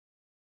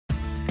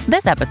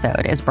This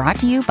episode is brought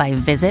to you by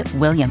Visit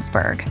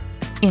Williamsburg.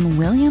 In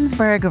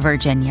Williamsburg,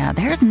 Virginia,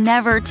 there's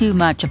never too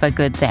much of a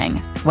good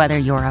thing. Whether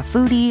you're a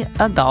foodie,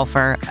 a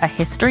golfer, a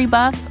history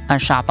buff, a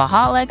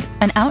shopaholic,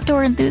 an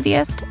outdoor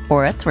enthusiast,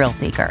 or a thrill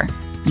seeker,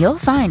 you'll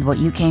find what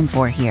you came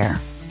for here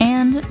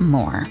and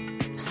more.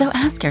 So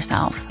ask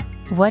yourself,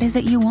 what is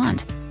it you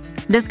want?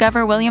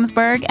 Discover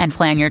Williamsburg and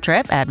plan your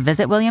trip at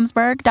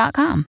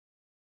visitwilliamsburg.com.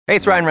 Hey,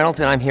 it's Ryan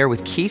Reynolds, and I'm here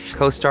with Keith,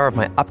 co-star of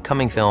my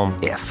upcoming film,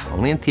 If,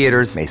 only in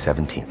theaters May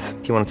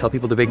 17th. Do you want to tell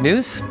people the big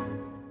news?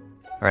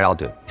 All right, I'll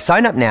do it.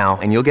 Sign up now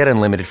and you'll get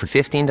unlimited for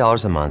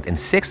 $15 a month and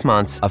 6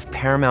 months of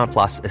Paramount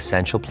Plus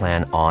Essential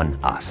Plan on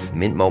us.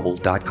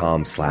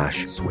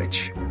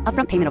 MintMobile.com/switch.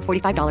 Upfront payment of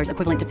 $45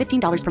 equivalent to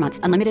 $15 per month.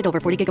 Unlimited over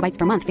 40 gigabytes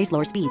per month. Face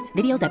lower speeds.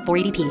 Videos at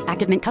 480p.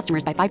 Active Mint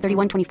customers by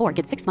 531.24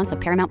 get 6 months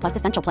of Paramount Plus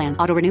Essential Plan.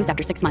 Auto renews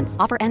after 6 months.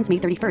 Offer ends May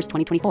 31st,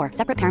 2024.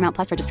 Separate Paramount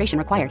Plus registration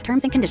required.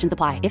 Terms and conditions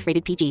apply if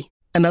rated PG.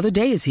 Another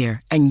day is here,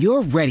 and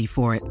you're ready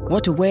for it.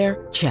 What to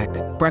wear? Check.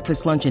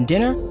 Breakfast, lunch, and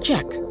dinner?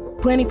 Check.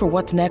 Planning for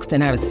what's next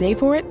and how to save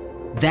for it?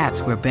 That's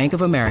where Bank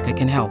of America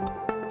can help.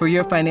 For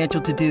your financial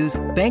to-dos,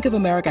 Bank of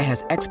America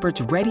has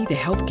experts ready to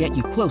help get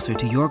you closer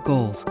to your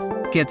goals.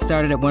 Get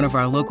started at one of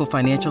our local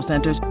financial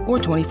centers or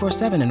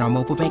 24/7 in our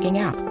mobile banking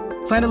app.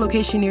 Find a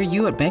location near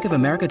you at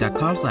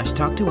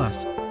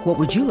bankofamerica.com/talktous. What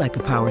would you like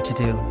the power to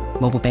do?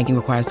 Mobile banking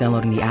requires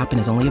downloading the app and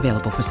is only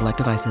available for select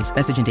devices.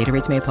 Message and data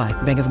rates may apply.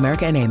 Bank of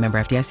America N.A., member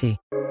FDIC.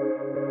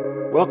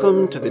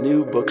 Welcome to the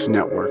New Books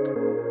Network.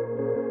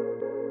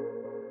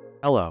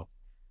 Hello,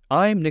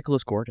 I'm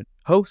Nicholas Gordon,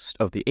 host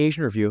of the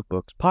Asian Review of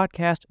Books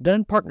podcast, done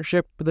in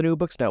partnership with the New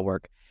Books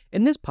Network.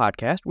 In this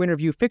podcast, we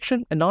interview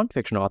fiction and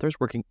nonfiction authors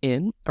working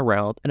in,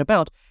 around, and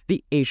about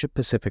the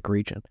Asia-Pacific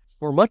region.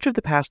 For much of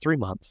the past 3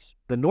 months,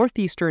 the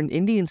northeastern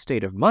Indian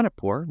state of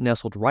Manipur,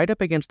 nestled right up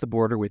against the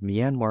border with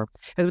Myanmar,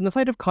 has been the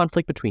site of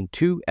conflict between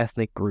two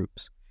ethnic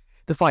groups.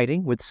 The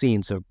fighting, with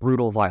scenes of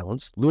brutal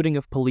violence, looting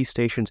of police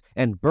stations,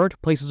 and burnt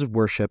places of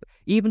worship,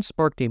 even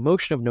sparked a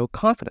motion of no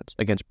confidence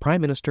against Prime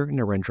Minister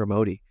Narendra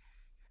Modi.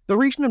 The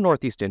region of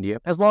Northeast India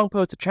has long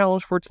posed a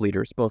challenge for its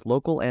leaders, both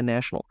local and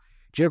national.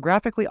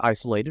 Geographically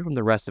isolated from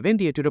the rest of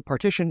India due to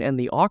partition and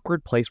the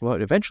awkward place where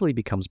it eventually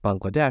becomes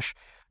Bangladesh,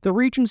 the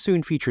region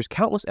soon features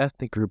countless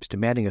ethnic groups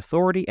demanding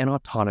authority and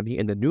autonomy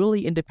in the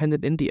newly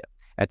independent India,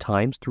 at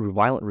times through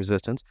violent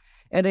resistance,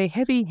 and a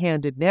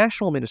heavy-handed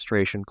national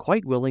administration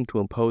quite willing to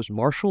impose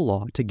martial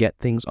law to get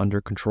things under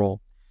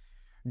control.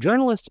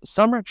 Journalist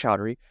Samrat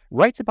Choudhury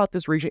writes about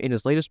this region in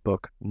his latest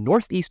book,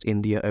 Northeast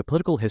India, A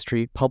Political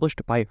History,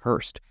 published by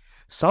Hearst.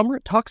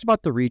 Samrat talks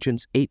about the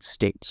region's 8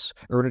 states,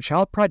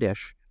 Arunachal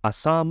Pradesh,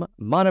 Assam,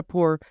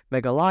 Manipur,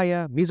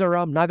 Meghalaya,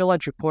 Mizoram,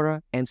 Nagaland,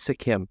 Tripura, and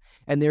Sikkim,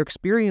 and their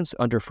experience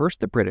under first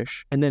the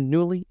British and then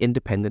newly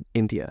independent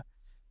India.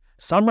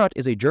 Samrat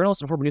is a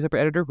journalist and former newspaper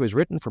editor who has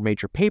written for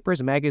major papers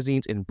and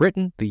magazines in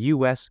Britain, the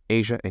US,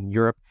 Asia, and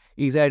Europe.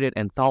 He's edited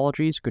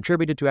anthologies,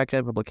 contributed to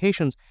academic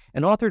publications,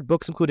 and authored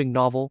books including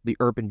novel The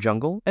Urban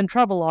Jungle and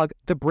travelogue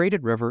The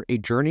Braided River, A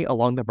Journey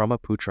Along the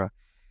Brahmaputra.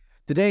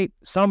 Today,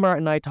 Samrat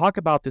and I talk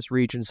about this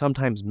region's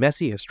sometimes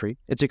messy history,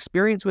 its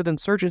experience with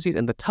insurgencies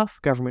and the tough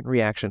government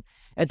reaction,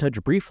 and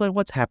touch briefly on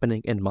what's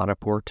happening in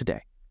Manipur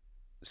today.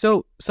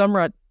 So,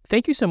 Samrat,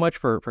 thank you so much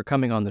for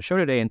coming on the show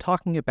today and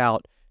talking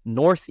about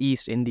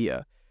Northeast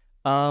India.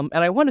 And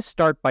I want to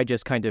start by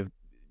just kind of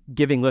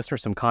giving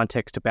listeners some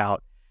context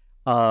about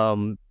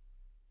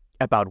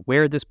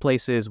where this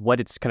place is, what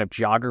its kind of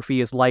geography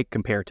is like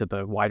compared to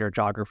the wider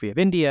geography of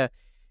India,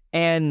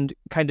 and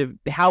kind of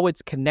how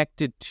it's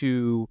connected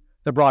to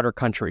the broader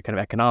country, kind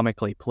of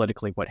economically,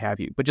 politically, what have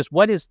you. But just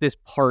what is this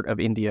part of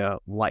India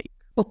like?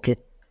 Okay.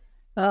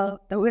 Well,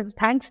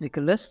 thanks,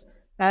 Nicholas.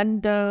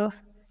 And,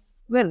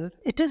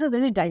 it is a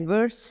very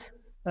diverse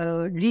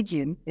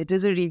region. It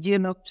is a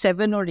region of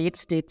 7 or 8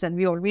 states, and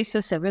we always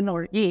say 7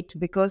 or 8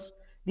 because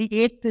the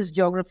 8th is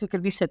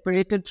geographically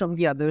separated from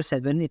the other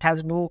 7. It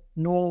has no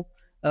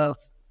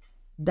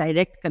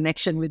direct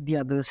connection with the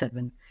other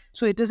 7.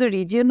 So it is a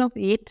region of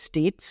 8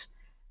 states,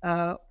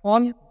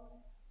 all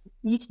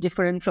each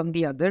different from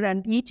the other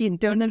and each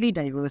internally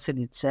diverse in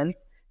itself.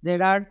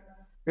 There are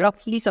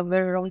roughly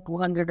somewhere around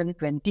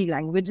 220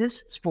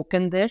 languages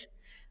spoken there.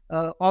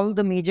 All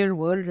the major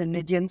world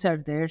religions are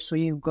there. So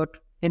you've got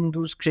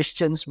Hindus,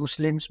 Christians,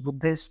 Muslims,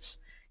 Buddhists,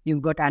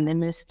 you've got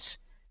animists,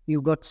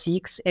 you've got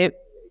Sikhs,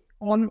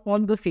 all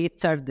the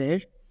faiths are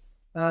there.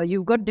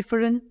 You've got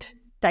different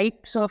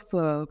types of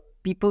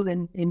people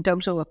in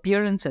terms of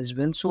appearance as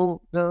well.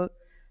 So the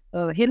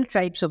hill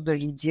tribes of the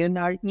region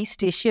are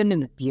East Asian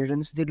in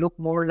appearance. They look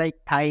more like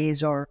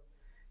Thais or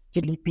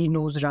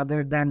Filipinos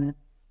rather than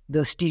the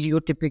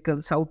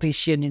stereotypical South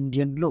Asian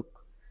Indian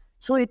look.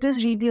 So it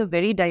is really a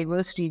very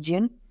diverse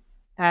region,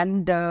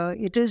 and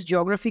it is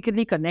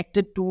geographically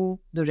connected to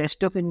the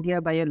rest of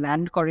India by a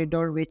land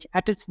corridor, which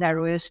at its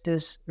narrowest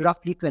is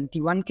roughly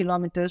 21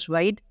 kilometers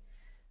wide.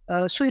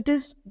 So it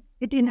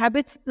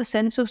inhabits the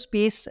sense of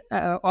space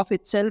of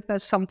itself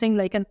as something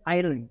like an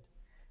island,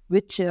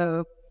 which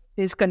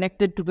is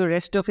connected to the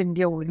rest of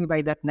India only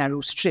by that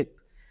narrow strip.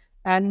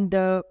 And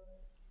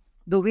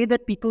the way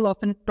that people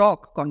often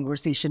talk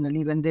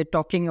conversationally when they're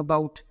talking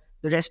about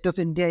the rest of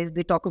India is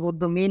they talk about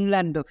the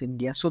mainland of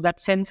India. So that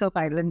sense of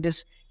island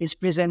is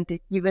present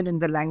even in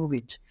the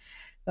language.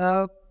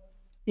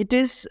 It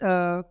is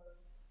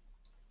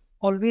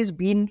always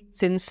been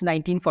since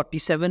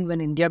 1947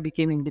 when India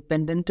became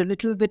independent, a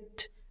little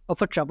bit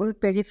of a troubled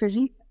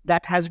periphery.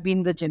 That has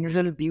been the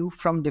general view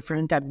from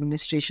different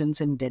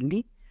administrations in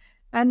Delhi.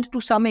 And to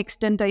some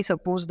extent, I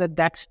suppose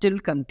that still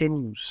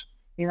continues.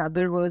 In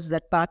other words,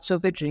 that parts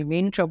of it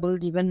remain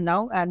troubled even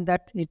now, and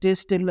that it is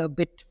still a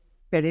bit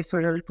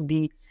peripheral to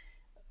the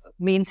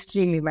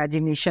mainstream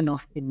imagination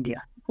of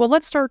India. Well,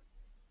 let's start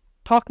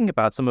talking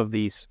about some of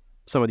these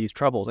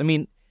troubles. I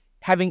mean,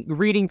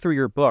 reading through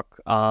your book,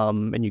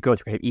 and you go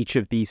through each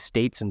of these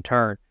states in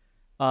turn,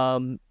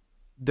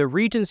 the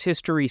region's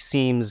history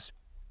seems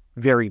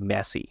very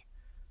messy.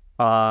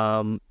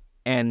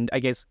 And I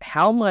guess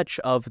how much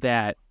of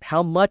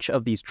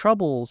these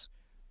troubles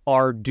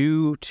were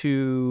due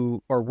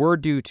to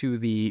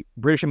the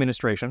British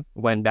administration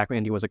back when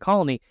India was a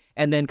colony,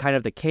 and then kind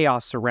of the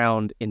chaos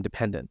around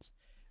independence.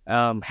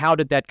 How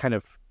did that kind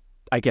of,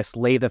 I guess,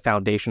 lay the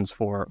foundations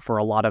for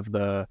a lot of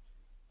the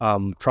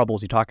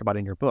troubles you talk about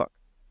in your book?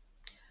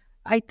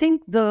 I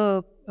think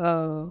while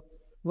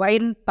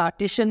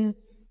partition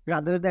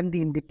rather than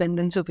the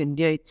independence of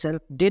India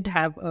itself did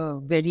have a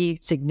very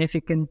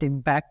significant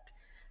impact,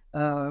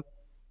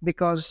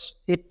 because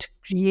it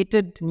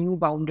created new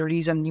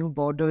boundaries and new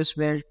borders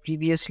where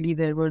previously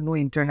there were no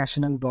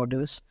international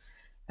borders.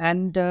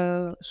 And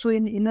so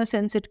in a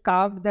sense, it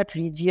carved that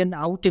region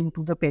out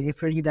into the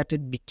periphery that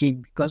it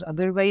became, because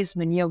otherwise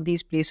many of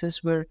these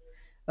places were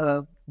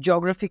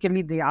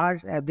geographically, they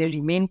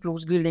remain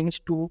closely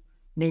linked to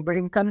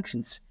neighboring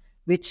countries,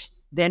 which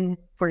then,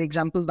 for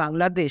example,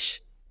 Bangladesh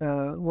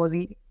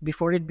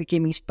before it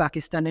became East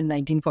Pakistan in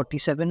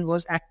 1947,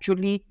 was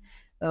actually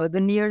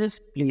the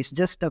nearest place,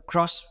 just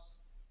across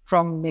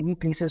from many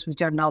places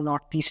which are now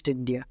Northeast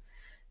India.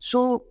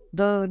 So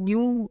the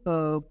new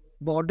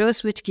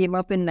borders which came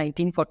up in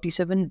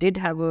 1947 did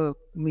have a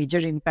major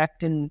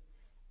impact in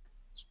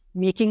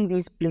making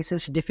these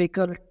places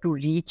difficult to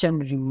reach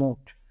and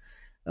remote.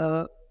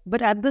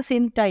 But at the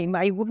same time,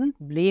 I wouldn't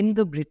blame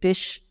the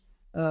British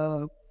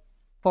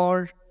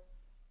for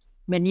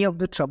many of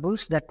the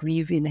troubles that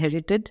we've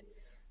inherited,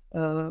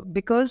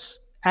 because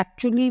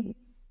actually,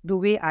 the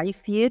way I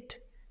see it,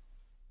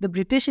 the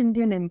British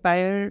Indian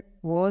Empire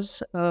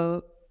was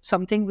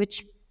something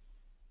which,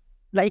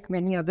 like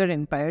many other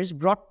empires,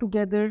 brought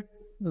together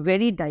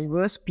very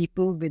diverse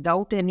people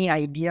without any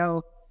idea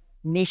of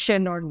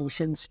nation or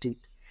nation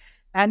state.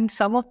 And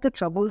some of the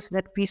troubles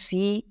that we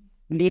see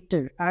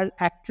later are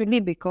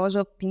actually because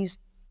of these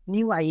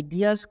new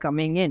ideas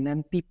coming in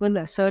and people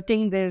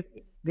asserting their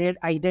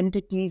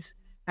identities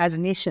as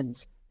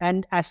nations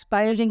and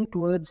aspiring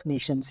towards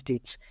nation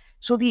states.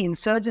 So the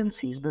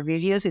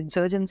various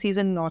insurgencies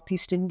in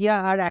Northeast India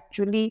are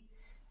actually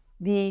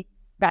the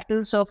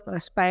battles of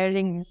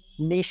aspiring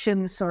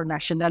nations or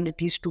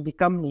nationalities to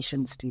become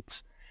nation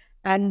states.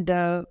 And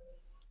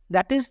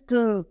that is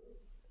the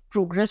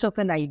progress of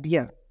an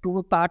idea to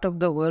a part of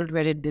the world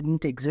where it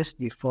didn't exist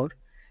before.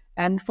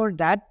 And for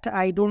that,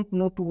 I don't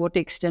know to what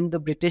extent the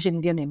British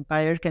Indian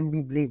Empire can be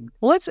blamed.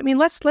 Well,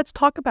 let's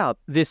talk about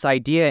this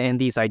idea and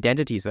these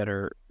identities that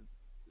are,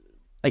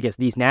 I guess,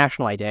 these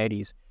national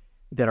identities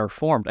that are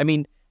formed. I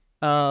mean,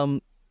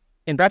 and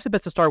perhaps it's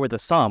best to start with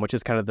Assam, which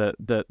is kind of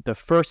the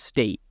first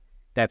state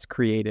that's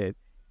created,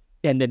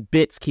 and then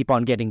bits keep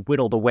on getting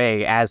whittled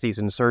away as these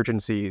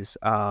insurgencies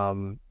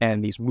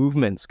and these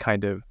movements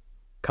kind of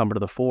come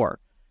to the fore.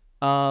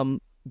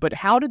 But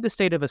how did the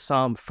state of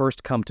Assam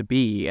first come to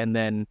be, and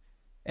then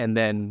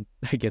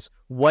I guess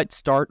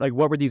what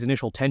were these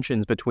initial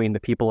tensions between the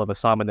people of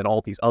Assam and then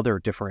all these other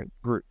different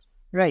groups?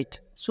 Right.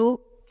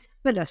 So,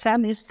 well,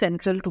 Assam is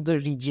central to the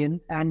region,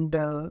 and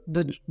the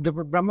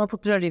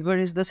Brahmaputra River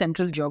is the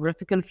central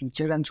geographical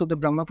feature, and so the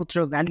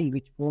Brahmaputra Valley,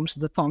 which forms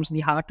the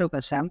heart of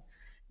Assam,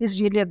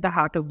 is really at the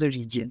heart of the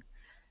region.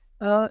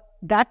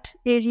 That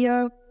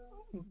area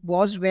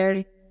was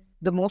where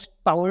the most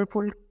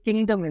powerful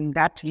kingdom in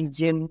that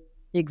region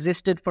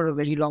existed for a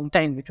very long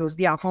time, which was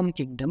the Ahom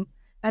kingdom.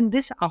 And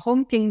this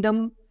Ahom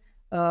kingdom,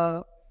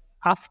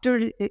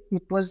 after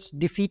it was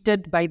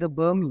defeated by the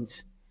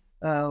Burmese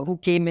who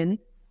came in,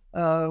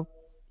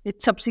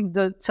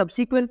 the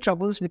subsequent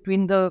troubles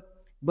between the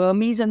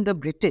Burmese and the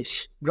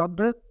British brought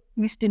the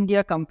East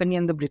India Company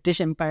and the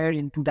British Empire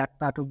into that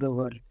part of the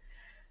world.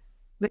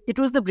 It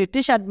was the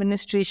British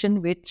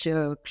administration which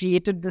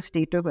created the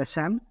state of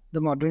Assam,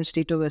 the modern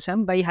state of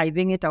Assam, by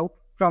hiving it out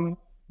from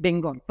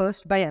Bengal.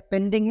 First, by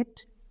appending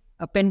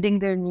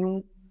their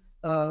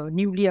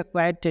newly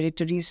acquired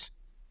territories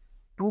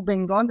to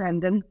Bengal,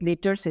 and then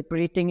later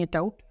separating it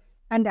out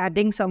and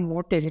adding some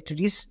more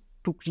territories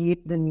to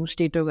create the new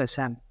state of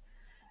Assam.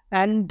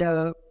 And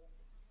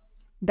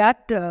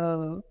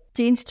that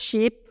changed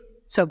shape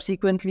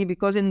subsequently,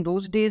 because in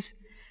those days,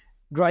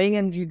 drawing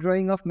and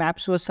redrawing of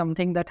maps was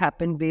something that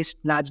happened based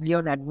largely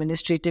on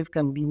administrative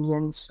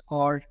convenience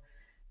or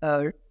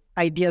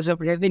ideas of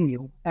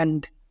revenue,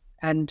 and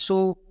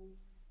so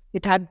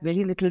it had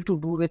very little to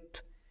do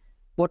with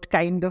what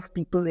kind of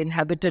people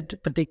inhabited a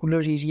particular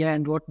area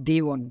and what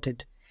they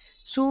wanted.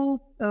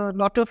 So a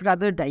lot of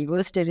rather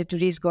diverse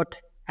territories got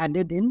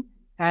added in,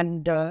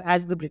 and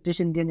as the British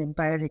Indian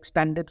Empire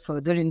expanded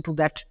further into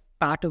that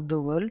part of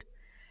the world,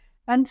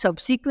 and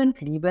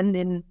subsequently, when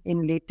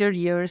in later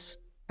years,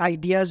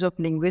 ideas of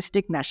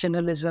linguistic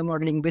nationalism or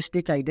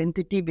linguistic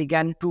identity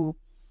began to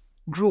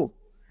grow,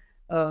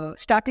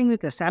 starting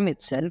with Assam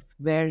itself,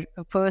 where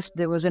first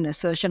there was an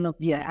assertion of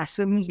the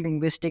Assamese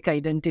linguistic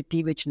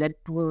identity, which led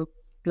to a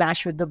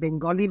clash with the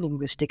Bengali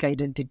linguistic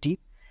identity.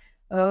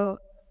 There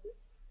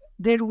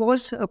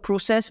was a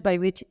process by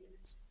which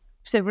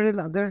several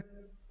other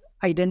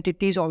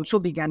identities also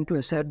began to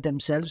assert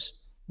themselves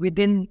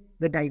within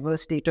the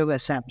diverse state of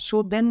Assam.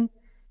 So then,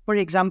 for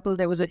example,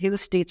 there was a hill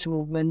states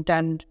movement,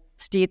 and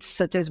states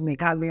such as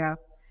Meghalaya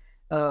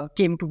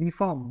came to be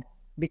formed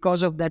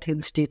because of that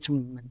hill states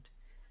movement,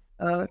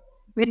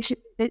 which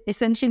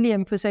essentially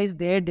emphasized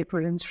their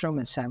difference from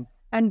Assam.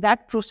 And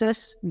that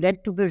process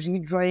led to the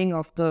redrawing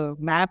of the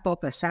map of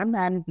Assam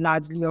and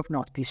largely of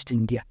Northeast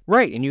India.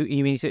 Right, and you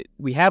mean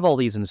we have all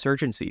these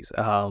insurgencies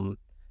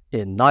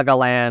in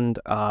Nagaland,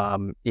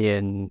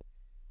 in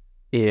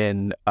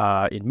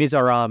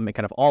Mizoram, and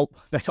kind of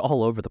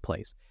all over the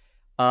place,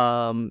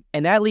 and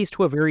that leads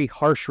to a very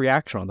harsh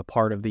reaction on the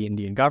part of the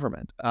Indian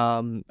government. I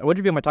wonder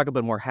if you might talk a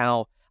bit more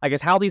how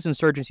these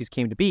insurgencies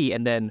came to be,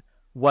 and then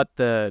what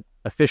the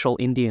official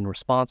Indian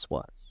response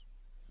was.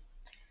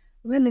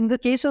 Well, in the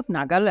case of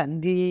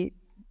Nagaland, the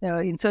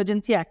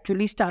insurgency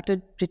actually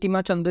started pretty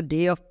much on the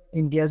day of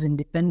India's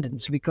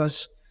independence,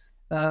 because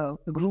a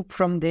group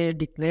from there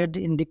declared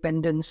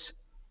independence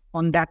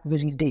on that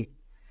very day.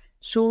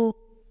 So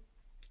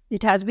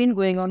it has been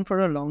going on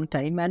for a long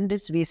time, and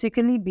it's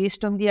basically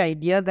based on the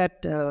idea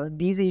that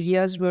these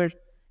areas were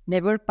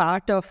never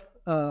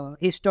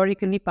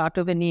historically part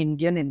of any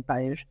Indian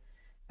empire,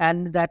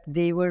 and that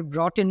they were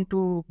brought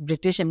into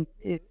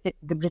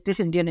the British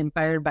Indian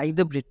Empire by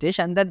the British,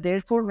 and that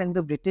therefore when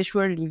the British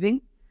were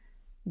leaving,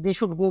 they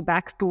should go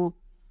back to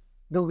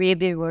the way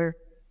they were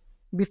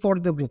before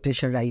the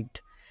British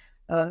arrived.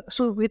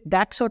 So with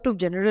that sort of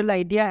general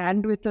idea,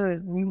 and with a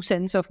new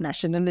sense of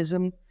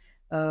nationalism,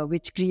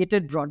 which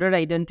created broader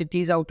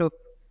identities out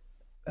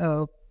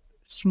of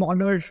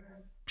smaller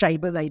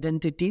tribal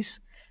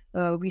identities,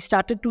 we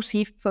started to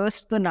see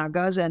first the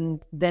Nagas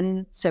and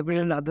then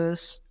several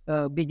others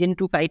begin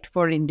to fight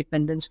for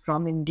independence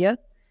from India.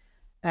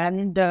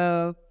 And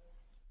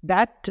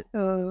that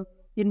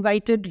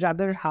invited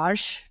rather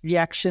harsh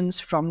reactions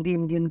from the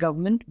Indian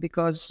government,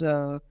 because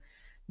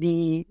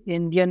the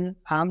Indian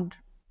armed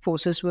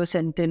forces were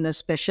sent in. A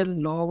special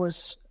law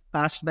was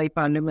passed by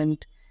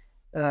Parliament,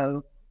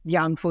 the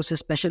Armed Forces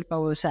Special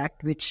Powers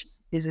Act, which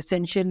is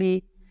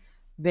essentially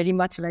very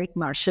much like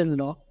martial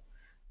law.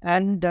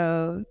 And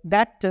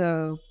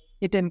that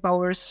it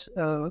empowers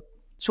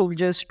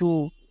soldiers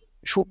to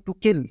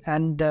kill,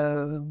 and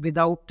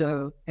without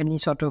any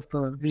sort of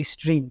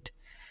restraint.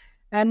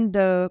 And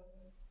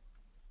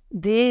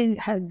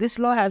this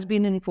law has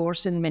been in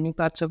force in many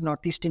parts of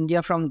Northeast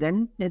India from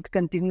then. It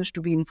continues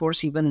to be in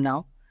force even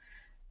now.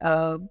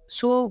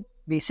 So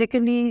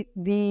basically,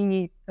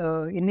 the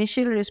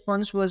initial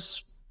response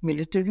was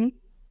military.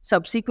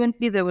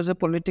 Subsequently, there was a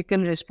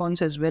political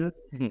response as well,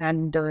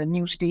 and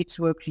new states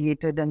were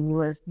created, and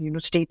new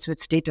states with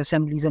state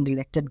assemblies and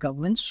elected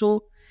governments.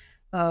 So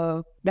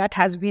that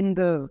has been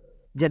the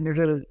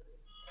general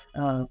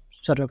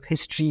sort of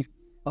history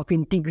of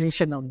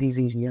integration of these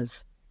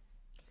areas.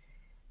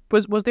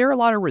 Was there a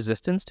lot of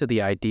resistance to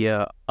the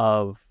idea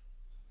of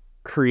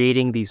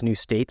creating these new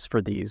states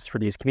for these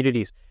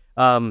communities?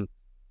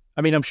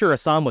 I mean, I'm sure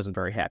Assam wasn't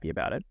very happy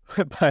about it,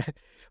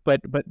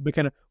 but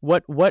kind of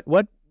what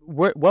was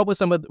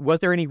was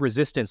there any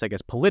resistance, I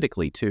guess,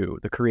 politically to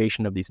the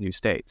creation of these new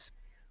states?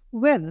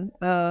 Well,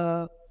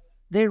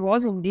 there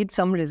was indeed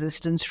some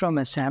resistance from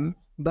Assam,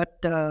 but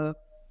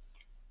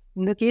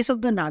in the case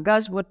of the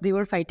Nagas, what they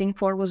were fighting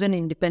for was an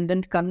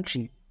independent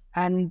country,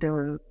 and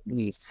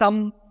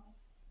some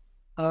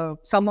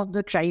of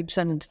the tribes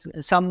and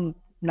some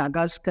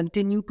Nagas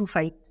continue to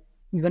fight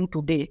even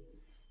today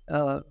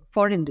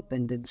for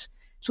independence.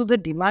 So the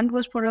demand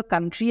was for a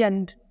country,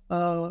 and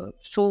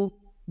so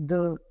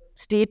the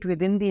state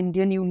within the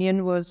Indian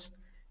Union was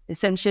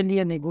essentially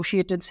a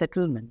negotiated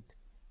settlement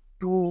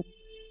to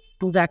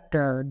that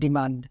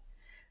demand.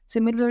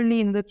 Similarly,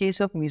 in the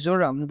case of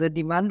Mizoram, the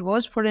demand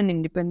was for an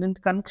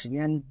independent country,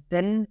 and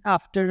then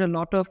after a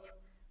lot of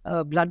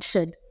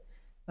bloodshed,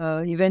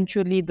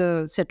 eventually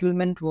the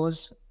settlement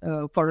was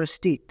for a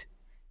state,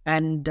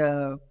 and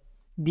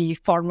the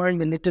former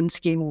militants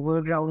came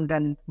overground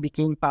and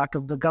became part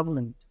of the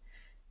government.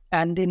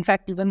 And in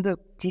fact, even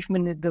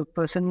the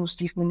person who's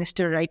chief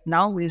minister right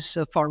now is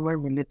a former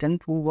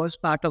militant who was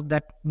part of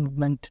that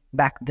movement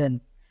back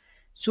then.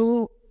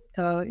 So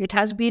it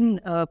has been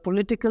a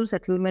political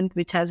settlement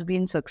which has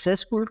been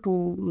successful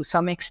to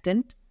some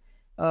extent,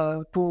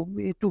 to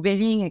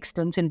varying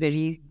extents in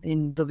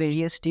the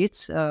various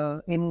states.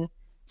 In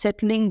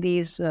settling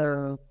these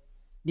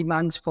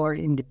demands for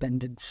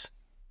independence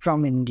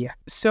from India.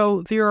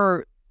 So there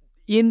are,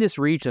 in this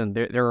region,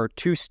 there are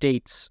two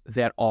states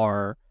that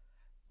are,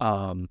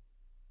 well,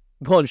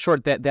 in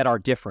short, that are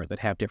different, that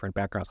have different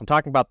backgrounds. I'm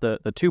talking about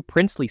the two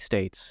princely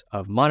states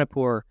of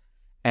Manipur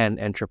and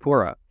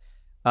Tripura,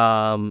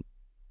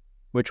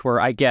 which were,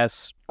 I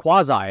guess,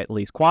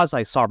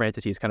 quasi-sovereign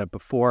entities kind of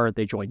before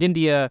they joined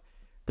India.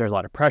 There's a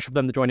lot of pressure for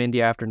them to join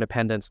India after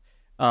independence.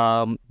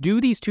 Do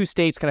these two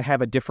states kind of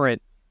have a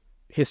different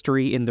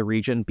history in the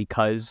region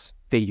because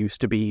they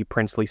used to be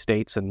princely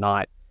states and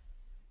not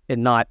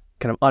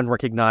kind of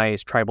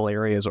unrecognized tribal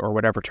areas, or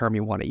whatever term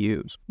you want to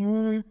use?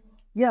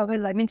 Yeah,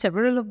 well, I mean,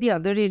 several of the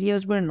other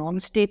areas were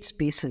non-state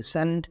spaces,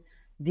 and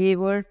they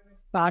were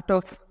part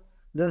of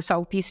the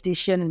Southeast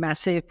Asian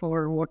Massif,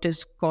 or what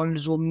is called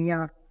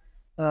Zomia.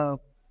 I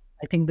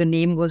think the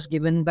name was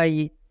given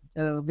by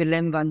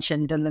Willem van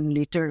Schendel and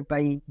later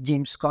by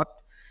James Scott.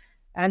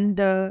 And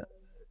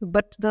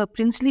but the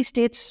princely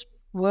states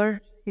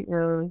were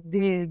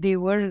they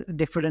were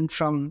different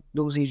from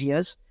those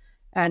areas,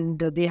 and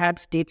they had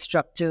state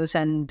structures,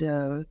 and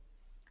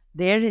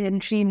their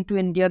entry into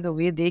India, the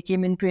way they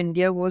came into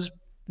India, was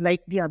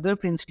like the other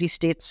princely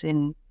states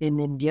in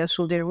India.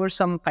 So there were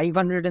some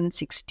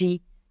 562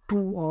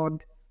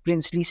 odd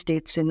princely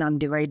states in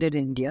undivided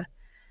India.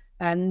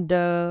 And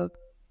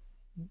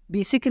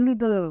basically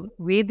the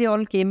way they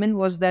all came in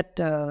was that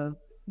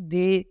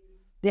they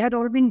had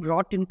all been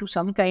brought into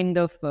some kind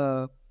of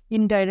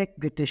indirect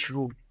British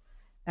rule.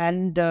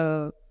 And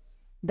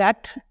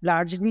that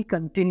largely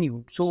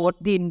continued. So what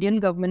the Indian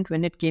government,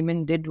 when it came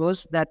in, did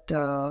was that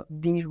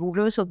the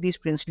rulers of these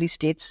princely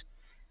states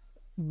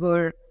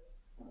were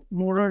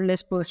more or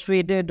less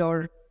persuaded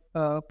or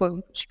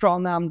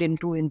strong-armed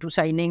into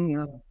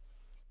signing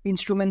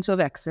instruments of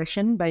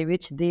accession, by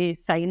which they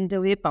signed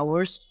away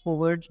powers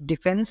over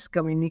defense,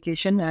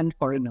 communication, and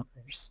foreign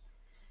affairs.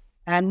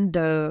 And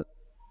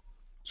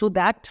so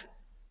that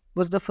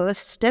was the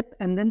first step.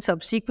 And then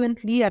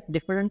subsequently, at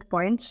different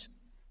points,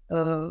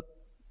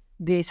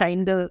 they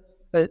signed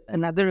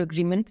another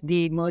agreement,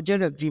 the merger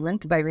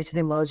agreement, by which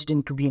they merged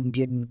into the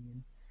Indian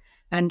Union.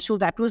 And so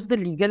that was the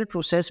legal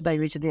process by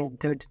which they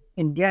entered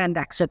India and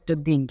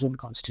accepted the Indian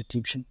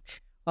Constitution.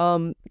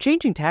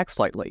 Changing tack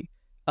slightly,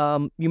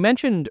 you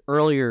mentioned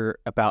earlier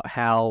about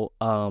how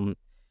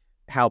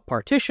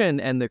partition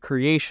and the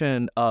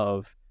creation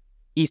of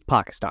East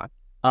Pakistan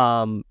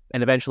and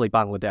eventually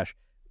Bangladesh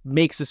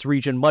makes this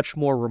region much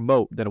more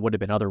remote than it would have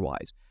been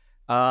otherwise.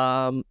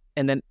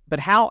 But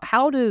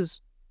how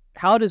does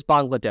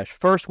Bangladesh,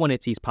 first when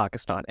it's East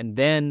Pakistan, and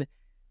then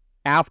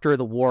after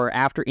the war,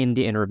 after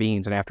India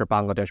intervenes and after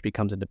Bangladesh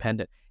becomes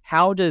independent,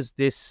 how does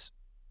this,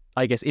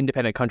 I guess,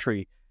 independent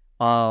country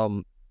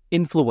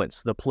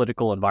influence the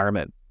political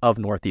environment of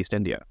Northeast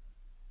India?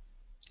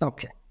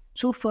 Okay.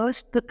 So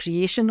first, the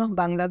creation of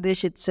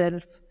Bangladesh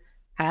itself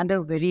had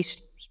a very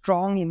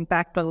strong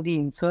impact on the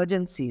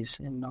insurgencies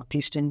in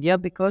Northeast India,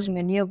 because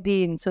many of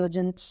the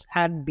insurgents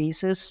had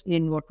bases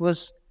in what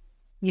was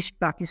East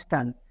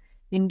Pakistan.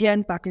 India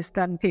and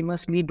Pakistan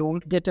famously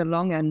don't get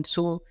along, and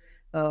so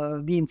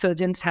the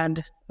insurgents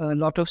had a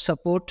lot of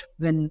support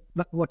when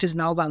what is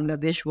now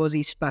Bangladesh was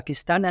East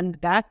Pakistan, and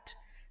that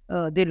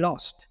they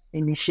lost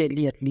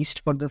initially, at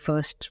least for the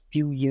first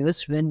few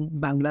years when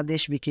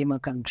Bangladesh became a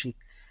country.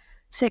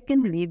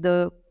 Secondly,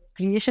 the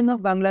creation of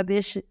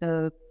Bangladesh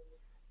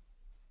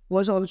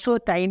was also a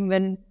time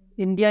when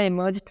India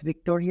emerged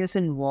victorious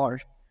in war,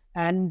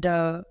 and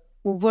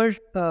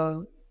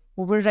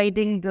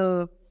overriding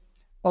the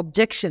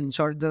objections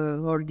or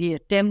the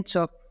attempts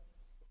of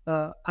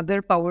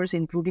other powers,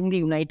 including the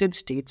United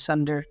States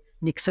under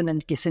Nixon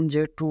and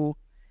Kissinger, to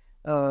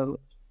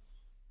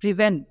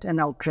prevent an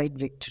outright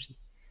victory.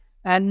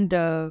 And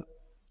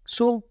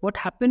so what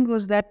happened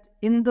was that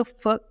in the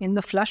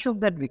flush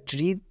of that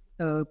victory,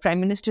 Prime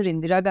Minister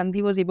Indira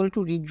Gandhi was able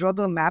to redraw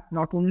the map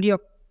not only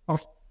of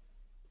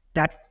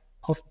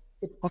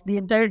the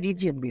entire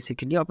region,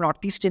 basically, of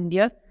Northeast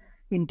India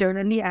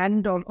internally,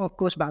 and of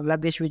course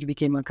Bangladesh, which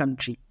became a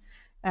country.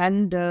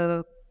 And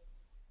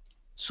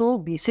so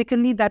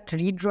basically that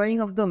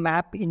redrawing of the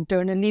map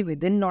internally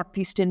within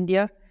Northeast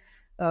India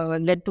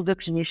led to the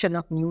creation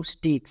of new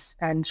states.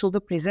 And so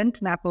the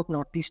present map of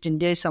Northeast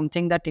India is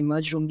something that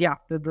emerged only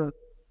after the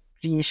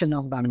creation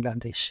of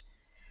Bangladesh.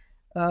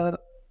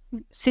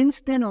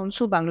 Since then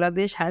also,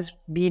 Bangladesh has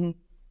been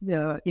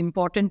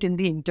important in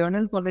the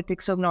internal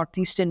politics of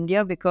Northeast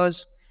India,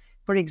 because,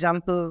 for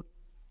example,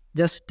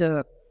 just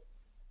a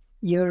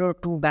year or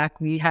two back,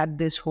 we had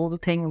this whole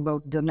thing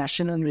about the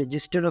National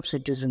Register of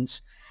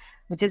Citizens,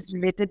 which is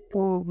related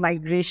to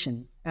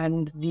migration.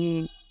 And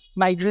the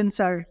migrants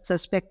are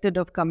suspected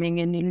of coming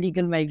in,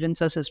 illegal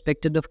migrants are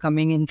suspected of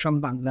coming in from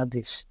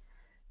Bangladesh.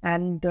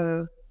 And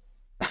the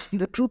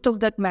truth of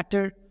that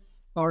matter,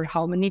 or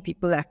how many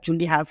people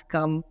actually have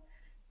come,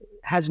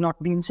 has not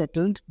been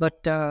settled.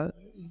 But the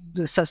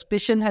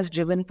suspicion has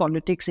driven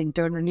politics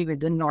internally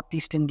within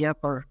Northeast India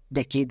for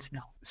decades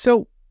now.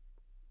 So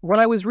when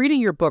I was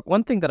reading your book,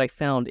 one thing that I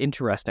found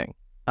interesting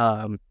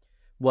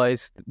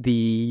was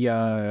the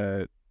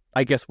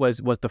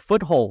was the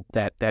foothold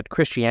that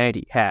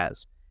Christianity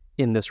has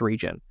in this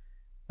region.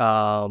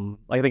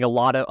 I think a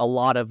lot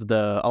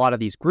of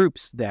these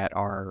groups that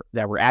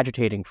were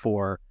agitating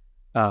for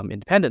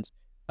independence,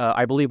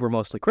 I believe, were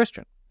mostly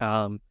Christian.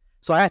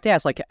 So I have to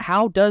ask, like,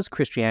 how does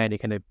Christianity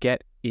kind of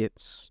get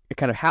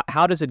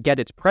how does it get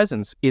its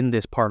presence in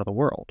this part of the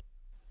world?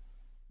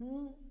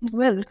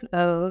 Well,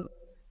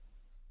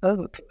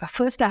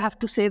 first I have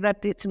to say that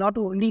it's not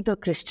only the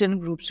Christian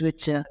groups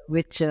which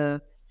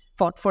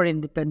fought for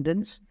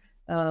independence.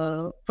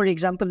 For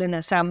example, in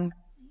Assam,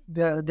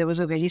 there was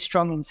a very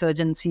strong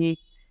insurgency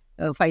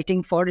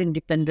fighting for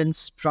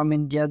independence from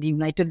India. The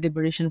United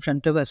Liberation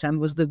Front of Assam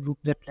was the group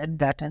that led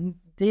that, and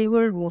they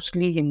were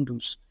mostly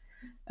Hindus.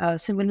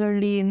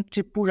 Similarly, in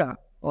Tripura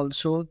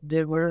also,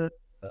 there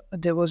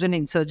was an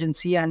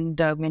insurgency, and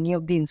many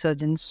of the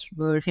insurgents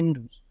were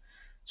Hindus.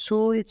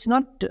 So it's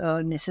not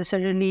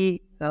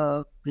necessarily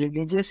a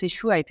religious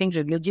issue. I think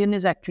religion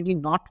is actually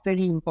not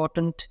very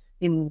important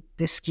in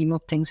this scheme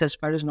of things as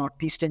far as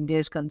Northeast India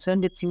is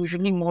concerned. It's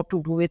usually more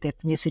to do with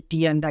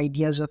ethnicity and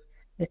ideas of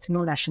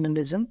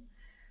ethno-nationalism.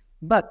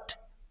 But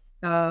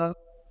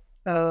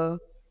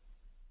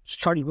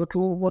sorry, what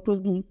was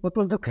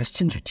the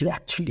question that you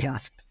actually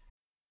asked?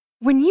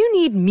 When you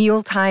need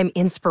mealtime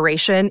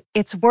inspiration,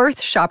 it's worth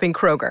shopping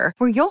Kroger,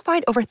 where you'll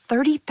find over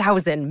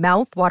 30,000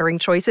 mouth-watering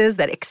choices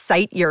that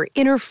excite your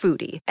inner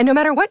foodie. And no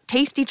matter what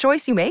tasty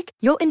choice you make,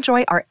 you'll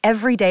enjoy our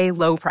everyday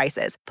low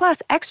prices,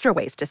 plus extra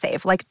ways to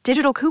save, like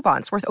digital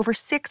coupons worth over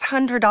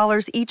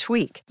 $600 each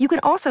week. You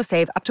can also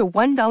save up to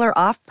 $1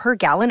 off per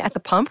gallon at the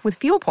pump with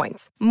fuel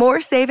points.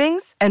 More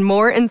savings and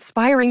more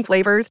inspiring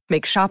flavors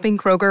make shopping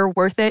Kroger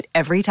worth it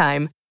every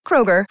time.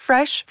 Kroger,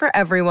 fresh for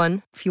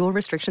everyone. Fuel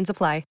restrictions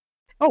apply.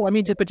 Oh, I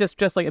mean,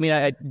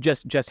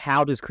 just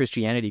how does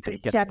Christianity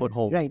get a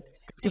foothold? Right.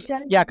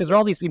 Yeah, because there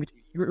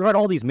are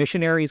all these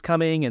missionaries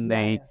coming, and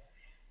they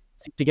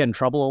seem to get in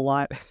trouble a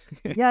lot.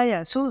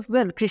 Yeah. So,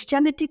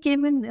 Christianity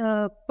came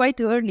in quite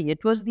early.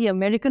 It was the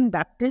American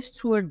Baptists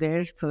who were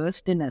there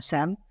first in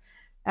Assam,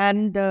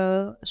 and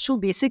so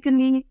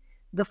basically,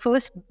 the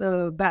first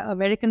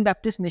American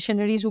Baptist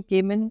missionaries who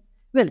came in.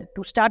 Well,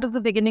 to start at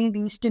the beginning, the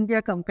East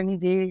India Company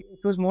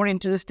it was more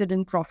interested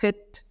in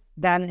profit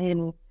than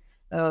in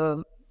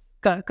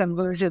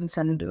conversions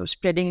and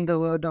spreading the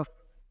word of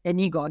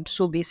any god.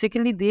 So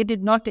basically, they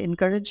did not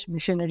encourage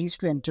missionaries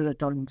to enter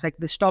at all. In fact,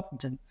 they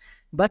stopped them.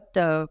 But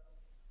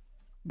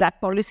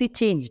that policy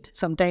changed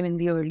sometime in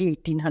the early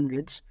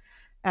 1800s.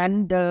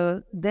 And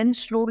then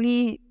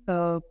slowly,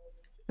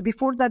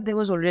 before that, there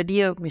was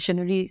already a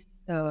missionary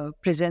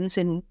presence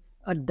in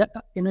a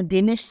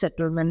Danish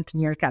settlement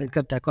near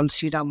Calcutta called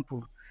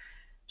Srirampur.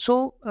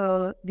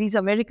 So these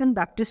American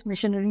Baptist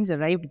missionaries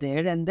arrived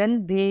there, and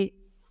then they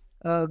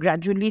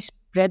gradually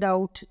spread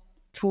out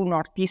through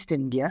Northeast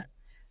India.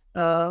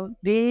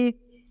 They,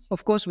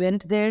 of course,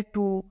 went there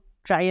to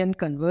try and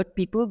convert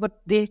people, but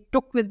they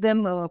took with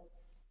them a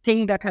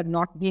thing that had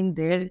not been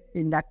there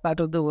in that part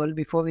of the world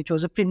before, which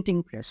was a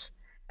printing press.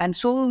 And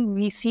so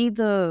we see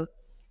the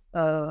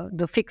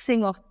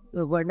fixing of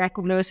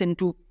vernaculars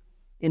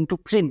into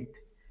print.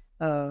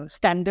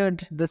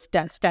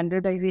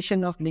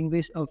 Standardization of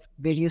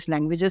various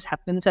languages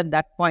happens at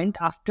that point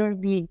after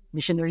the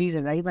missionaries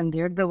arrive, and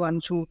they're the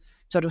ones who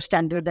sort of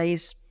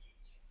standardize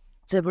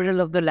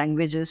several of the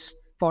languages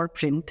for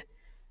print.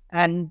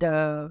 And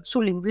so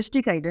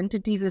linguistic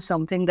identities is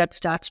something that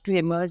starts to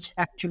emerge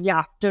actually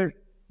after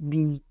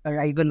the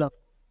arrival of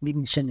the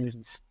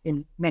missionaries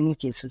in many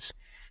cases.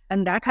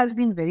 And that has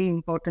been very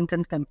important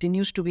and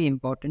continues to be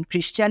important.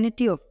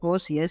 Christianity, of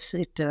course, yes,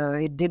 it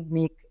did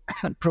make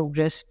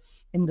progress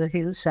in the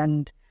hills.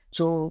 And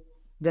so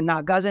the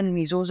Nagas and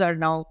Mizos are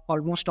now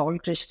almost all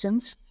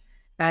Christians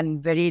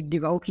and very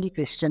devoutly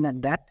Christian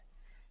at that.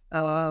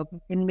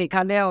 In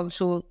Meghalaya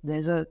also,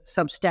 there's a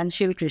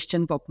substantial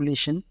Christian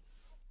population.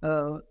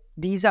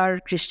 These are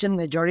Christian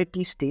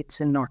majority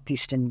states in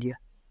Northeast India.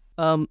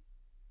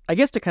 I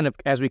guess to kind of,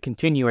 as we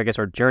continue,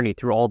 our journey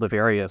through all the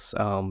various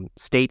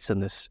states in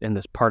this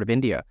part of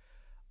India,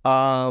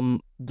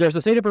 there's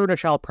the state of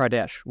Arunachal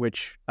Pradesh,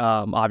 which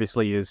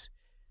obviously is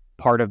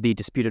part of the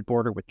disputed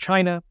border with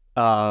China.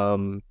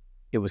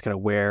 It was kind of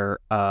where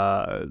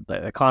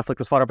the conflict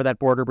was fought over that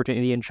border between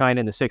India and China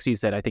in the 60s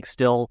that I think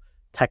still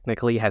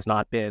technically has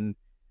not been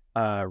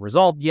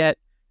resolved yet.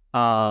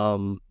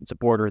 It's a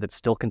border that's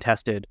still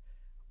contested.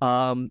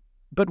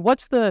 But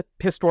what's the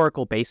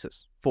historical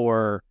basis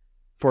for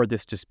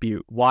this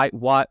dispute?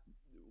 What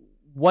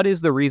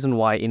is the reason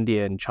why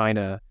India and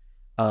China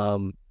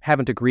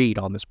haven't agreed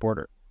on this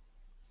border?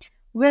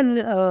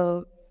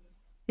 Well,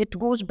 it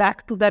goes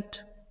back to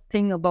that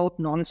thing about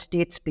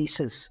non-state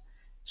spaces.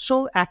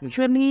 So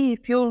actually,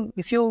 if you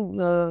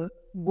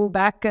go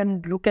back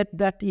and look at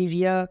that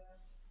area,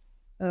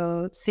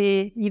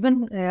 say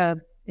even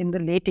in the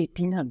late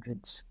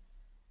 1800s,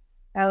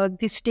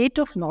 the state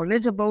of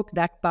knowledge about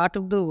that part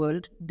of the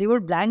world, they were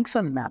blanks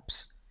on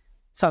maps.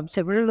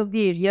 Several of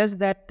the areas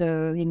that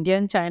India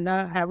and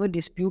China have a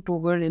dispute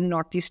over in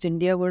Northeast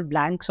India were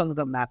blanks on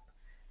the map.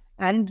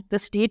 and the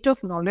state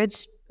of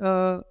knowledge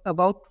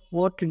about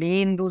what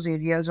lay in those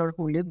areas or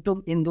who lived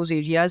in those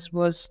areas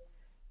was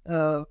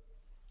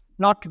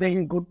not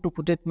very good, to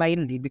put it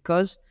mildly,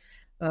 because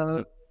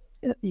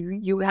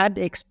you had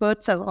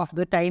experts of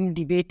the time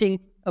debating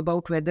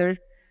about whether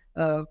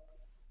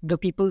the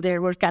people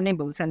there were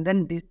cannibals, and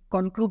then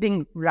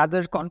concluding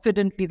rather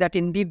confidently that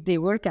indeed they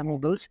were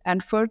cannibals.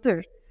 And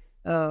further,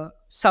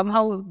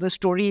 somehow the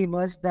story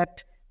emerged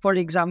that, for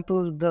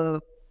example,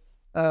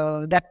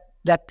 that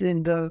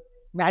in the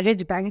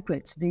marriage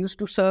banquets they used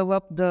to serve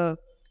up the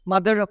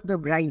mother of the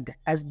bride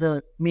as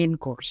the main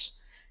course.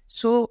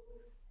 So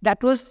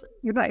that was,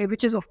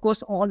 which is of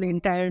course all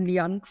entirely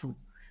untrue.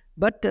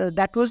 But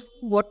that was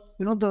what,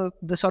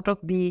 the sort of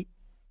the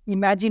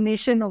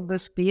imagination of the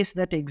space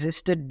that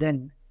existed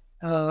then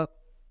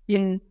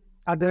in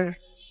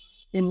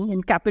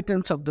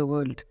capitals of the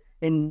world,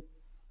 in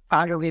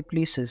faraway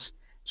places.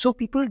 So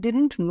people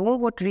didn't know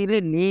what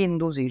really lay in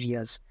those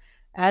areas.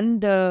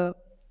 And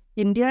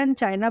India and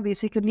China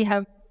basically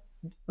have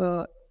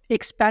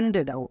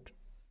expanded out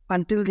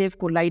until they've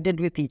collided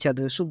with each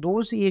other. So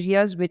those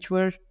areas which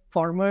were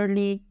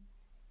formerly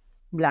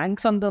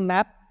blanks on the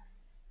map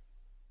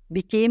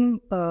became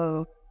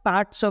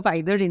parts of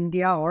either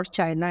India or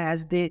China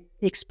as they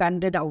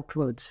expanded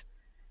outwards.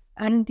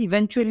 And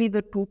eventually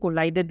the two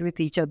collided with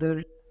each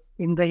other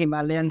in the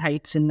Himalayan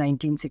heights in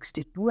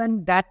 1962.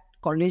 And that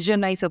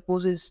collision, I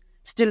suppose, is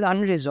still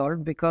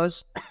unresolved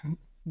because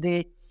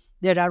there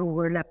are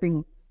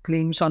overlapping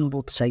claims on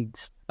both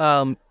sides.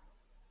 I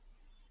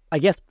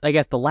guess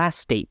the last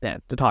state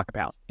then to talk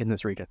about in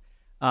this region,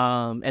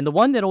 and the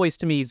one that always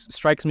to me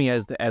strikes me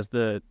as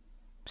the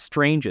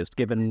strangest,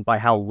 given by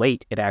how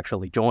late it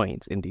actually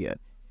joins India,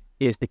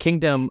 is the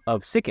Kingdom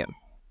of Sikkim,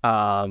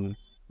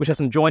 which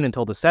doesn't join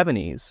until the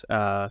 70s.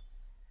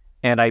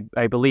 And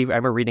I believe I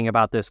remember reading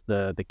about this.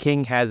 The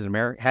king had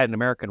an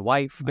American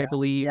wife, I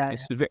believe.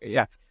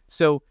 Yeah.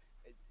 So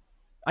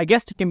I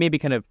guess to maybe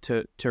kind of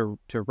to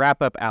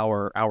wrap up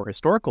our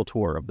historical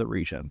tour of the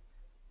region,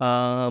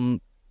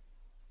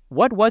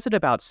 what was it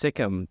about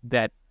Sikkim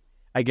that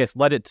I guess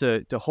led it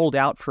to hold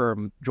out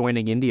from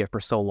joining India for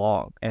so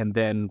long, and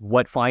then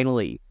what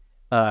finally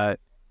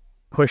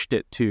pushed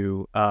it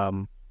to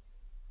join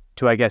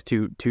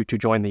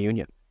the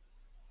Union?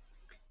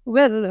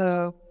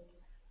 Well,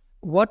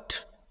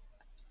 what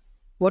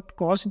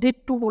caused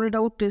it to hold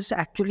out is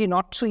actually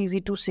not so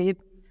easy to say.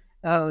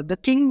 The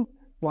king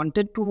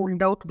wanted to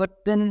hold out,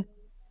 but then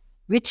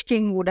which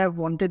king would have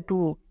wanted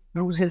to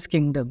lose his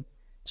kingdom?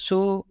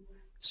 So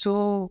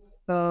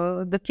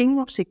the king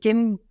of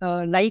Sikkim,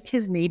 like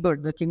his neighbor,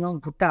 the king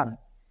of Bhutan,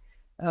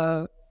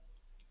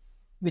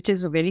 which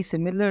is a very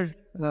similar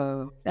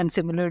and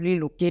similarly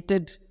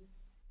located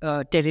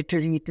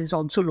territory. It is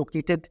also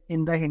located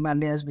in the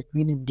Himalayas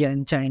between India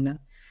and China.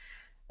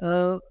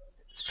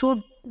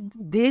 So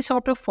they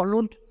sort of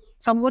followed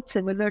somewhat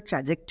similar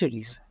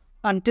trajectories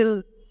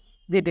until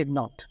they did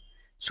not.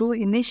 So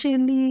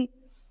initially,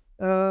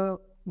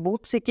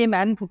 both Sikkim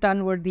and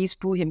Bhutan were these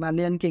two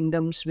Himalayan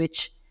kingdoms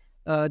which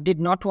did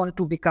not want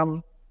to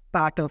become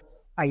part of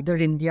either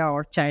India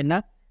or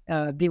China.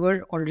 They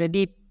were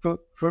already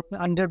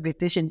under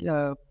British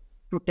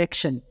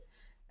protection.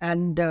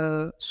 And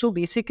so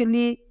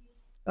basically,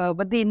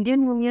 but the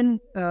Indian Union,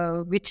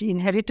 which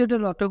inherited a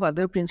lot of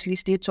other princely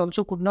states,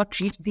 also could not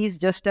treat these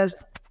just as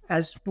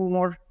two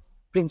more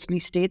princely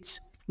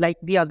states like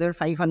the other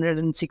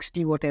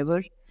 560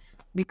 whatever,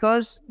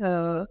 because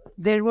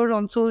there were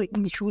also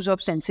issues of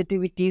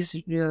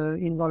sensitivities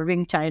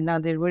involving China.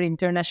 There were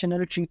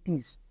international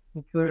treaties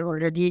which were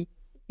already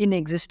in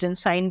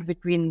existence, signed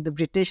between the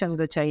British and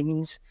the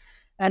Chinese.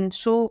 And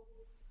so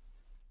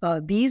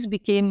these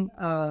became,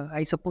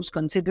 I suppose,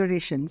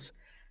 considerations.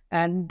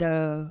 And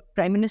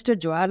Prime Minister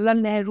Jawaharlal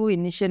Nehru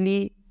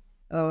initially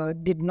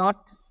did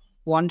not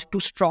want to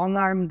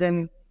strong-arm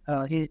them.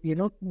 He did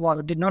not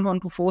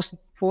want to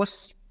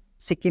force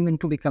Sikkim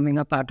into becoming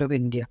a part of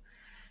India.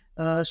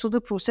 So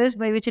the process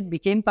by which it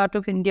became part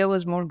of India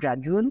was more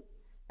gradual,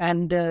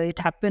 and it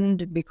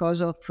happened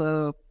because of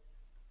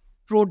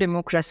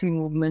pro-democracy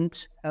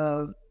movements.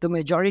 The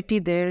majority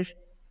there,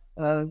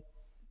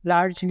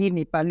 largely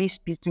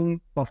Nepali-speaking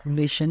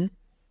population,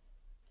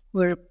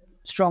 were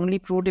strongly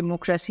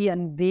pro-democracy,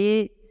 and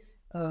they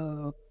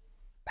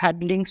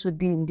had links with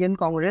the Indian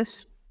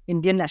Congress,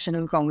 Indian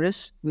National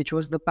Congress, which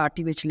was the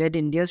party which led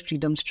India's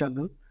freedom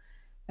struggle.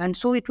 And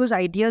so it was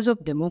ideas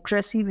of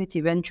democracy which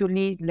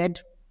eventually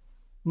led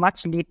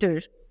much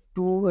later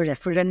to a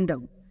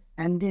referendum.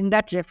 And in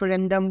that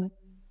referendum,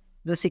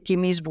 the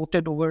Sikkimis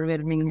voted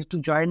overwhelmingly to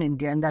join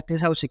India, and that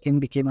is how Sikkim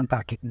became a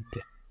part of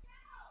India.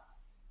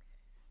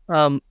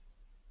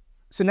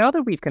 So now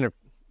that we've kind of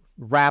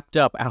wrapped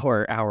up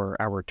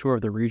our tour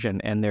of the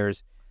region, and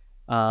there's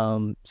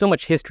so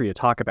much history to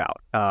talk about,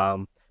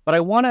 but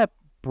I want to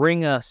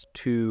bring us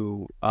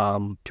to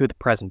the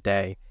present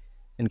day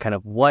and kind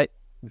of what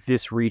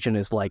this region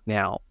is like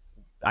now.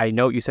 I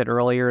know you said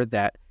earlier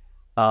that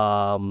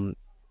that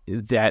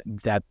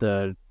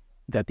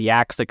the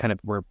acts that kind of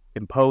were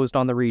imposed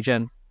on the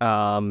region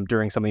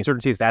during some of the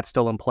insurgencies. That's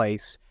still in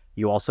place.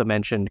 You also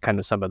mentioned kind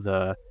of some of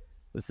the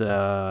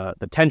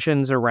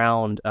tensions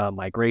around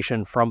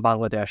migration from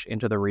Bangladesh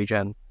into the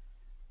region.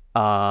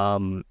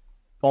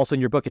 Also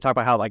in your book, you talk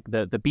about how like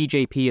the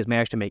BJP has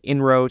managed to make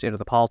inroads into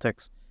the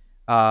politics,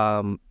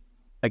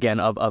 again,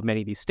 of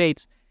many of these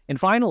states. And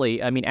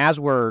finally, I mean, as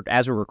we're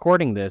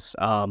recording this,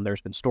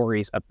 there's been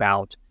stories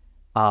about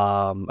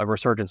a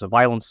resurgence of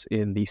violence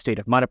in the state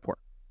of Manipur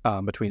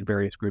between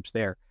various groups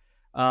there.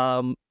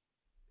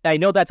 I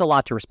know that's a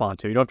lot to respond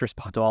to. You don't have to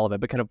respond to all of it,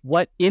 but kind of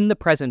what in the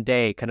present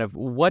day, kind of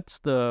what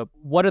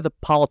are the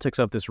politics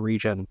of this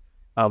region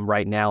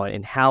right now,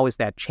 and how is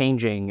that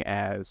changing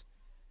as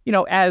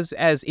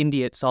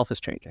India itself is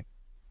changing?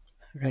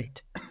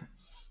 Right.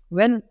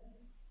 Well,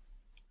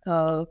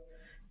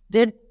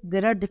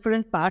 there are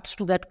different parts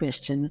to that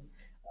question.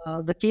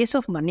 The case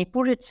of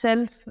Manipur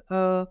itself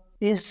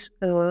is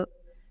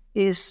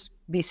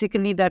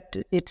basically that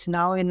it's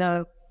now in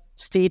a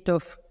state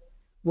of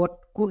what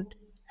could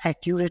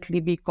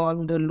accurately be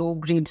called a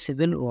low-grade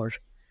civil war.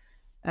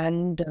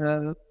 And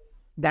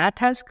that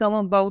has come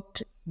about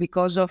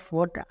because of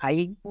what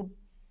I would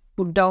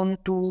put down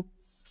to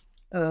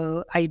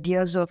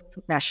ideas of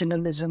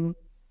nationalism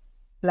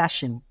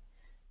clashing.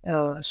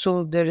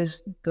 So there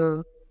is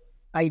the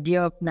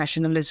idea of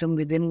nationalism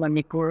within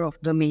Manipur of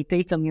the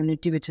Meitei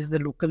community, which is the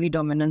locally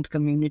dominant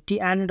community,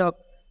 and of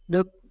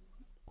the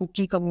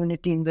Kuki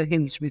community in the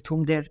hills with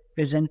whom they're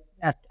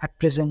at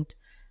present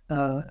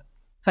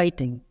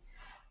fighting.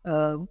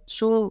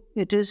 So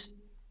it is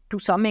to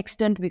some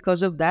extent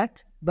because of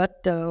that,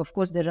 but of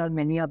course there are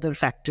many other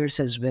factors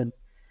as well.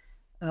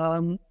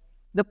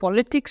 The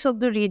politics of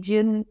the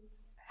region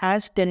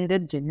has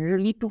tended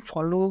generally to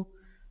follow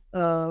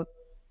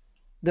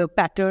the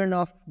pattern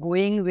of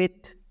going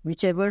with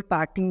whichever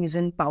party is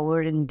in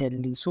power in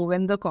Delhi. So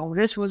when the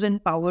Congress was in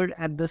power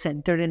at the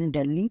center in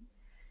Delhi,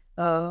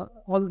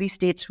 all these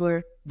states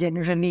were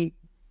generally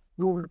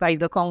ruled by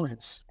the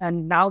Congress.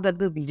 And now that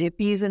the BJP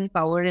is in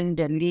power in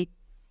Delhi,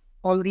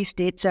 all these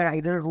states are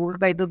either ruled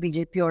by the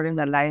BJP or in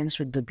alliance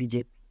with the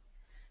BJP.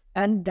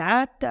 And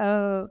that,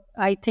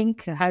 I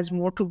think, has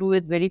more to do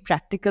with very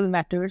practical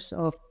matters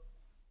of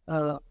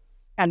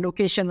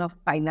allocation of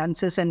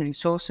finances and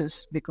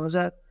resources, because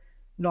a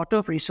lot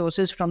of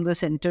resources from the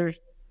center,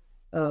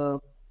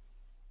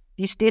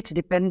 these states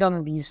depend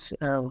on these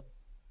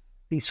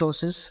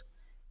resources,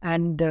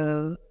 and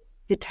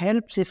it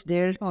helps if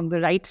they're on the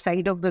right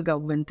side of the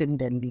government in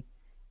Delhi.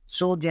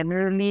 So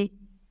generally,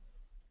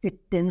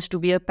 it tends to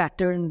be a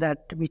pattern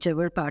that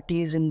whichever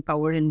party is in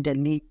power in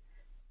Delhi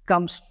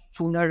comes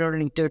sooner or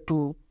later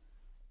to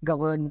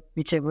govern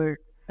whichever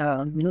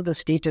the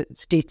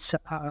states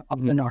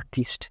of the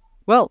Northeast.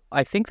 Well,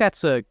 I think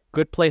that's a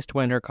good place to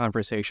end our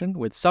conversation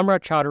with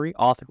Samrat Choudhury,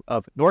 author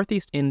of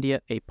Northeast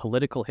India, A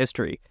Political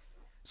History.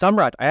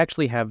 Samrat, I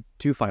actually have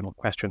two final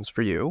questions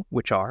for you,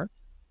 which are,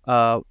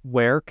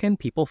 where can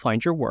people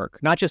find your work?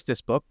 Not just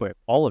this book, but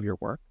all of your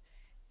work.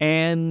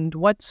 And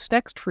what's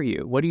next for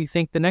you? What do you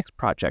think the next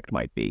project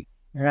might be?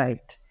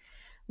 Right.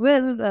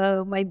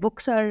 Well, my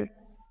books are,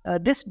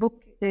 this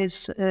book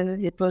is,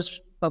 it was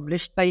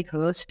published by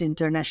Hearst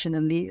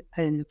internationally,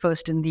 and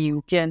first in the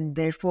UK, and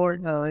therefore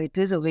it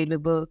is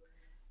available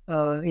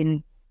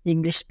in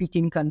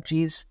English-speaking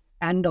countries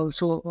and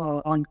also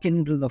on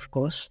Kindle, of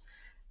course.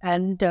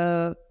 And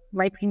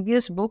my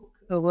previous book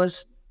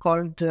was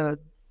called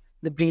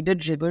The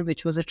Braided River,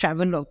 which was a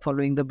travelogue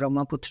following the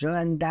Brahmaputra,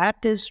 and that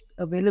is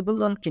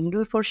available on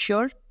Kindle for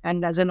sure,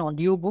 and as an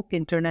audiobook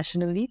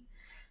internationally.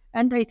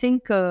 And I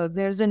think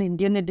there's an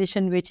Indian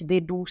edition which they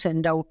do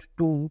send out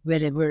to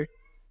wherever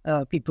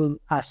people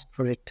ask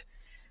for it.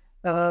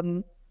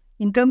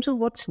 In terms of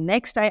what's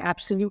next, I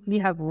absolutely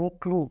have no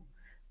clue,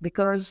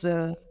 because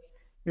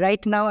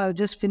right now I've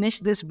just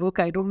finished this book.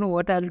 I don't know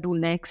what I'll do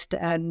next,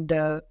 and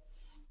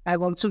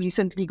I've also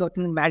recently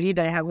gotten married.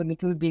 I have a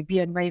little baby,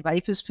 and my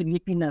wife is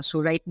Filipina.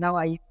 So right now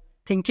I'm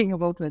thinking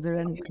about whether...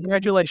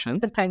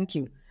 Congratulations. Thank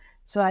you.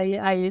 So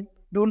I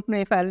don't know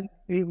if I'll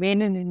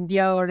remain in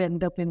India or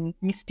end up in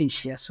East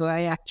Asia. So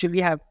I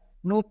actually have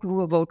no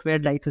clue about where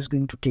life is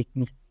going to take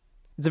me.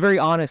 It's a very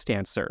honest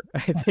answer. I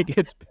think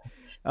it's,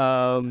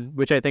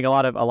 which I think a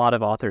lot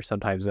of authors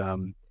sometimes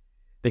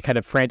they kind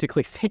of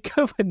frantically think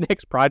of a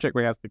next project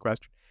when they ask the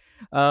question.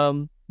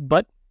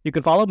 But you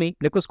can follow me,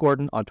 Nicholas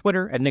Gordon, on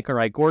Twitter at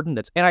Nickri Gordon.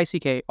 That's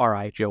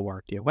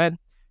NickRigordon.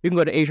 You can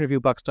go to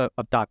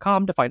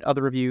AsianReviewBooks.com to find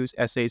other reviews,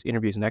 essays,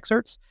 interviews, and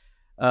excerpts.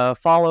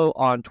 Follow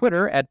on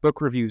Twitter at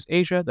Book Reviews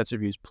Asia. That's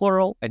reviews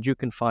plural. And you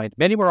can find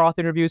many more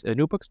author interviews at the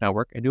New Books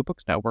Network at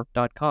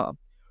newbooksnetwork.com.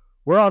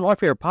 We're on all your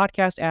favorite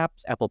podcast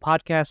apps, Apple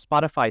Podcasts,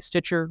 Spotify,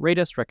 Stitcher. Rate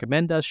us,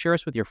 recommend us, share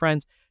us with your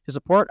friends to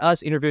support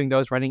us interviewing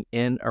those running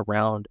in,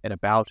 around, and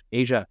about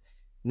Asia.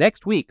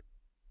 Next week,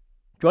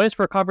 join us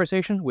for a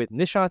conversation with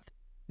Nishanth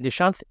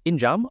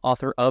Injam,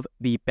 author of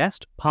The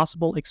Best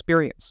Possible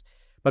Experience.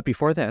 But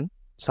before then,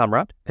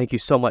 Samrat, thank you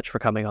so much for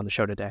coming on the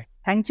show today.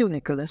 Thank you,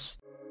 Nicholas.